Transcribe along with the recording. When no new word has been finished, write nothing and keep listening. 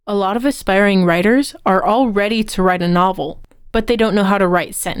A lot of aspiring writers are all ready to write a novel, but they don't know how to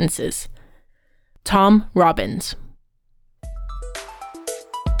write sentences. Tom Robbins.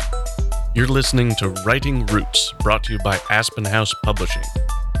 You're listening to Writing Roots, brought to you by Aspen House Publishing.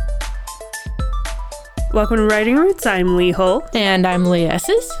 Welcome to Writing Roots. I'm Lee Hull. And I'm Lee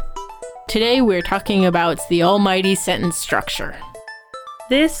Esses. Today we're talking about the almighty sentence structure.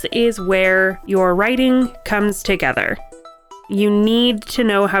 This is where your writing comes together. You need to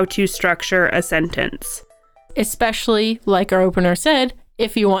know how to structure a sentence. Especially, like our opener said,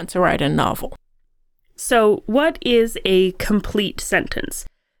 if you want to write a novel. So, what is a complete sentence?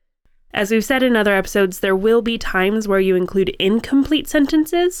 As we've said in other episodes, there will be times where you include incomplete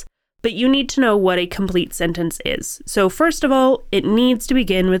sentences, but you need to know what a complete sentence is. So first of all, it needs to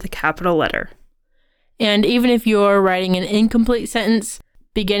begin with a capital letter. And even if you're writing an incomplete sentence,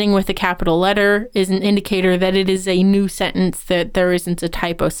 beginning with a capital letter is an indicator that it is a new sentence, that there isn't a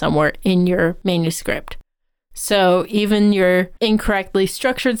typo somewhere in your manuscript. So even your incorrectly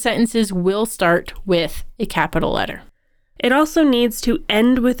structured sentences will start with a capital letter. It also needs to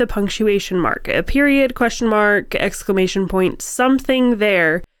end with a punctuation mark, a period, question mark, exclamation point, something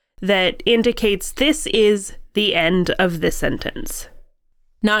there that indicates this is the end of the sentence.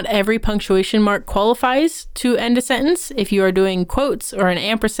 Not every punctuation mark qualifies to end a sentence. If you are doing quotes or an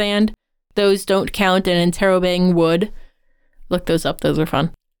ampersand, those don't count, and interrobang would. Look those up, those are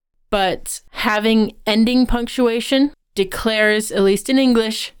fun. But having ending punctuation declares, at least in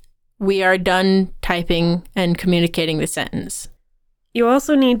English, we are done typing and communicating the sentence. You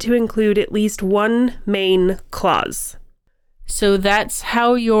also need to include at least one main clause. So that's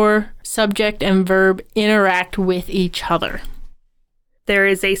how your subject and verb interact with each other. There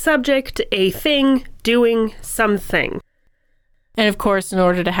is a subject, a thing, doing something. And of course, in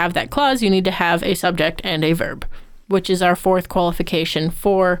order to have that clause, you need to have a subject and a verb, which is our fourth qualification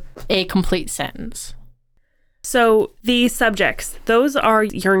for a complete sentence. So the subjects, those are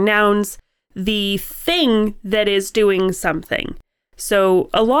your nouns, the thing that is doing something.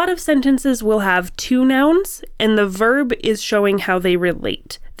 So a lot of sentences will have two nouns, and the verb is showing how they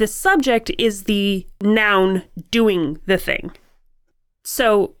relate. The subject is the noun doing the thing.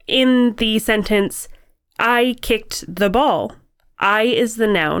 So in the sentence, I kicked the ball, I is the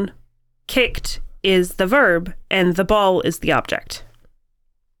noun, kicked is the verb, and the ball is the object.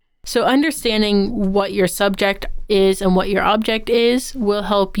 So understanding what your subject is and what your object is will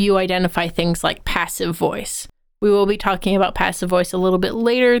help you identify things like passive voice. We will be talking about passive voice a little bit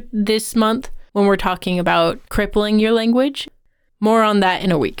later this month when we're talking about crippling your language. More on that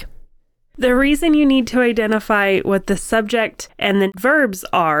in a week. The reason you need to identify what the subject and the verbs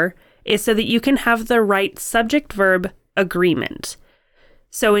are is so that you can have the right subject-verb agreement.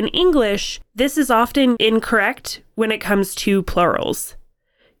 So in English, this is often incorrect when it comes to plurals.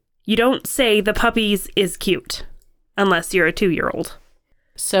 You don't say the puppies is cute unless you're a 2-year-old.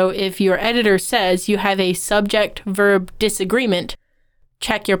 So if your editor says you have a subject-verb disagreement,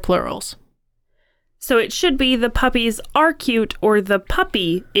 check your plurals. So it should be the puppies are cute or the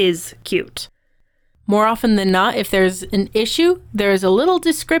puppy is cute. More often than not, if there's an issue, there's a little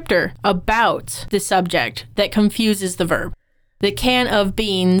descriptor about the subject that confuses the verb. The can of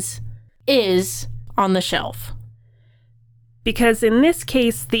beans is on the shelf. Because in this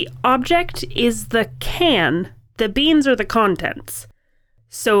case, the object is the can, the beans are the contents.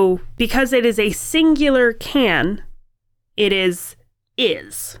 So because it is a singular can, it is.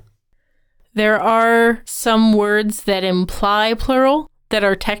 There are some words that imply plural that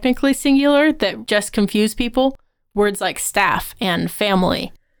are technically singular that just confuse people. Words like staff and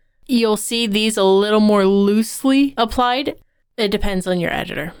family. You'll see these a little more loosely applied. It depends on your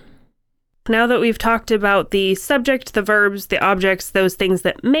editor. Now that we've talked about the subject, the verbs, the objects, those things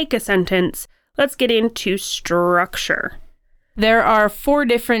that make a sentence, let's get into structure. There are 4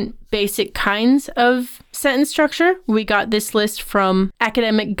 different basic kinds of sentence structure. We got this list from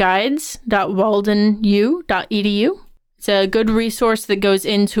academicguides.waldenu.edu. It's a good resource that goes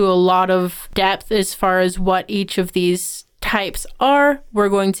into a lot of depth as far as what each of these types are. We're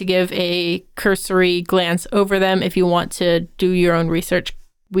going to give a cursory glance over them. If you want to do your own research,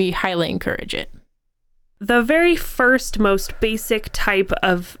 we highly encourage it. The very first, most basic type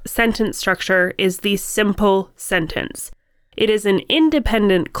of sentence structure is the simple sentence. It is an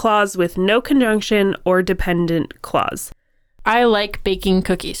independent clause with no conjunction or dependent clause. I like baking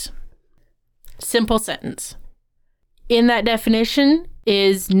cookies. Simple sentence. In that definition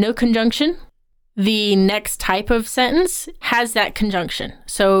is no conjunction. The next type of sentence has that conjunction.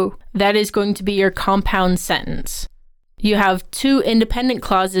 So that is going to be your compound sentence. You have 2 independent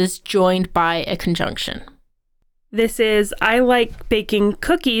clauses joined by a conjunction. This is, I like baking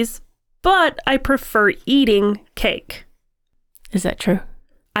cookies, but I prefer eating cake. Is that true?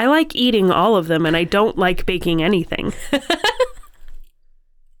 I like eating all of them, and I don't like baking anything.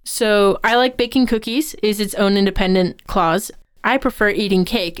 So, I like baking cookies is its own independent clause. I prefer eating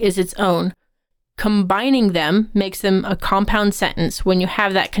cake is its own. Combining them makes them a compound sentence when you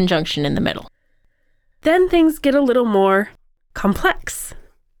have that conjunction in the middle. Then things get a little more complex.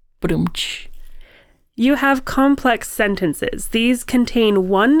 Ba-dum-tsh. You have complex sentences. These contain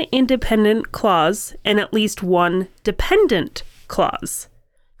one independent clause and at least one dependent clause.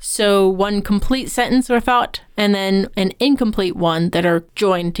 So one complete sentence or thought, and then an incomplete one that are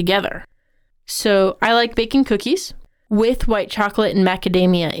joined together. So I like baking cookies with white chocolate and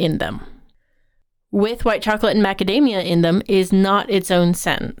macadamia in them. With white chocolate and macadamia in them is not its own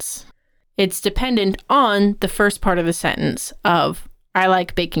sentence. It's dependent on the first part of the sentence of I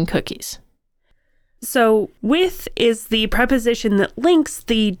like baking cookies. So with is the preposition that links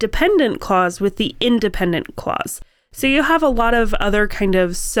the dependent clause with the independent clause. So you have a lot of other kind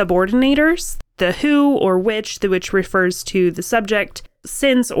of subordinators, the who or which, the which refers to the subject,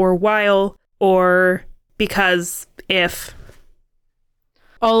 since or while, or because, if.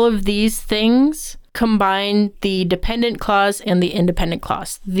 All of these things combine the dependent clause and the independent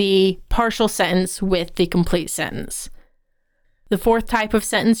clause, the partial sentence with the complete sentence. The fourth type of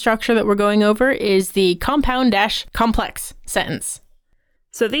sentence structure that we're going over is the compound-complex sentence.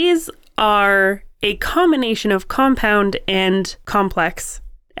 So these are a combination of compound and complex,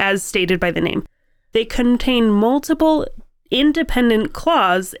 as stated by the name. They contain multiple independent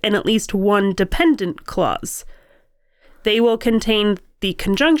clause and at least one dependent clause. They will contain the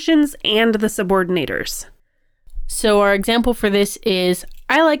conjunctions and the subordinators. So our example for this is,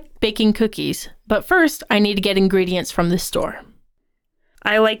 I like baking cookies, but first I need to get ingredients from the store.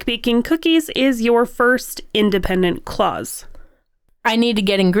 I like baking cookies is your first independent clause. I need to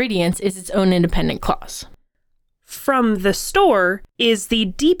get ingredients is its own independent clause. From the store is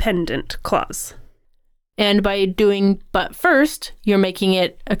the dependent clause. And by doing but first, you're making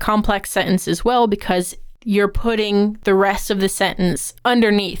it a complex sentence as well because you're putting the rest of the sentence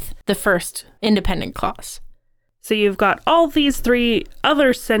underneath the first independent clause. So you've got all these three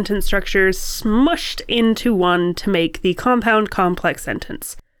other sentence structures smushed into one to make the compound complex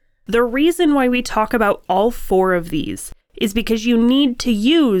sentence. The reason why we talk about all four of these is because you need to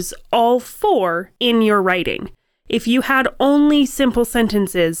use all four in your writing. If you had only simple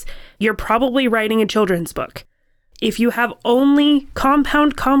sentences, you're probably writing a children's book. If you have only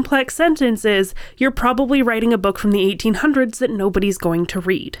compound complex sentences, you're probably writing a book from the 1800s that nobody's going to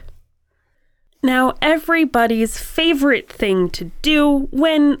read. Now, everybody's favorite thing to do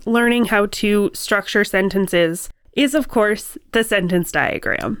when learning how to structure sentences is, of course, the sentence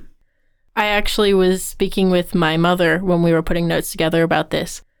diagram. I actually was speaking with my mother when we were putting notes together about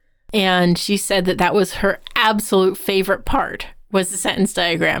this, and she said that that was her absolute favorite part, was the sentence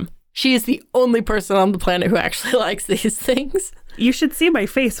diagram. She is the only person on the planet who actually likes these things. You should see my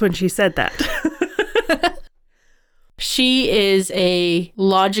face when she said that. She is a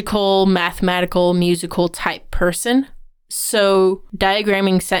logical, mathematical, musical type person, so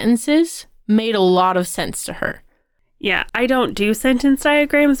diagramming sentences made a lot of sense to her. Yeah, I don't do sentence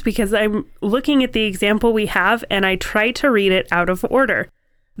diagrams because I'm looking at the example we have and I try to read it out of order.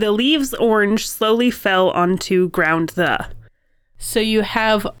 The leaves orange slowly fell onto ground the. So you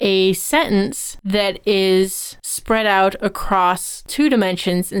have a sentence that is spread out across 2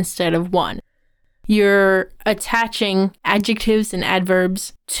 dimensions instead of 1. You're attaching adjectives and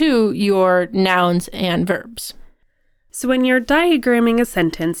adverbs to your nouns and verbs. So when you're diagramming a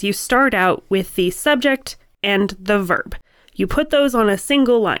sentence, you start out with the subject and the verb. You put those on a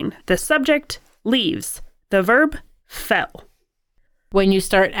single line. The subject, leaves. The verb, fell. When you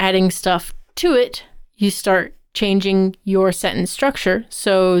start adding stuff to it, you start changing your sentence structure.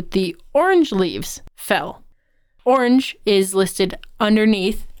 So the orange leaves fell. Orange is listed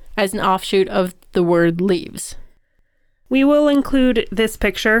underneath as an offshoot of the word leaves. We will include this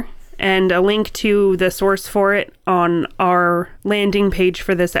picture and a link to the source for it on our landing page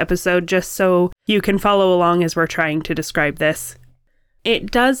for this episode, just so you can follow along as we're trying to describe this. It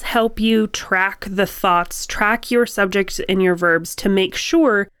does help you track the thoughts, track your subjects and your verbs to make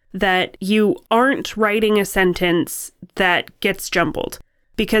sure that you aren't writing a sentence that gets jumbled.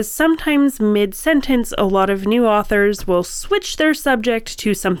 Because sometimes mid-sentence, a lot of new authors will switch their subject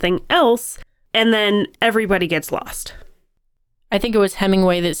to something else, and then everybody gets lost. I think it was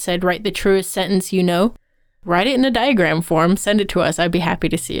Hemingway that said, write the truest sentence you know. Write it in a diagram form, send it to us. I'd be happy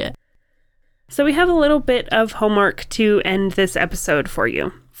to see it. So we have a little bit of homework to end this episode for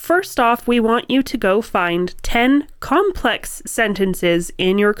you. First off, we want you to go find 10 complex sentences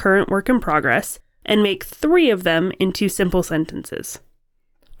in your current work in progress and make 3 of them into simple sentences.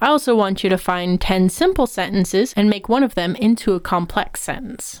 I also want you to find 10 simple sentences and make 1 of them into a complex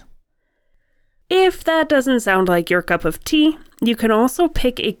sentence. If that doesn't sound like your cup of tea, you can also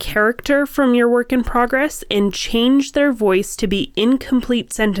pick a character from your work in progress and change their voice to be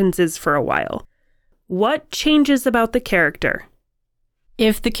incomplete sentences for a while. What changes about the character?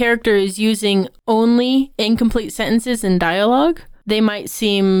 If the character is using only incomplete sentences in dialogue, they might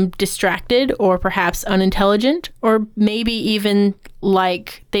seem distracted or perhaps unintelligent, or maybe even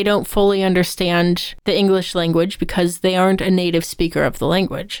like they don't fully understand the English language because they aren't a native speaker of the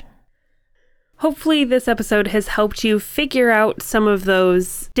language. Hopefully this episode has helped you figure out some of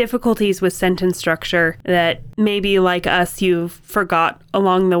those difficulties with sentence structure that maybe, like us, you've forgot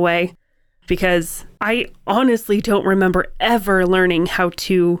along the way. Because I honestly don't remember ever learning how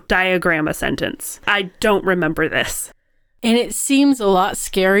to diagram a sentence. I don't remember this. And it seems a lot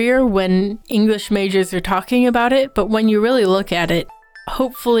scarier when English majors are talking about it, but when you really look at it,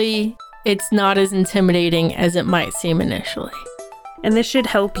 hopefully it's not as intimidating as it might seem initially. And this should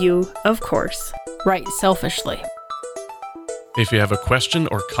help you, of course. Write selfishly. If you have a question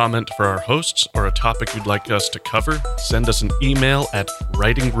or comment for our hosts or a topic you'd like us to cover, send us an email at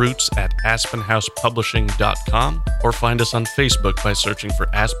writingroots@aspenhousepublishing.com or find us on Facebook by searching for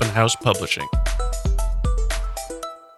Aspen House Publishing.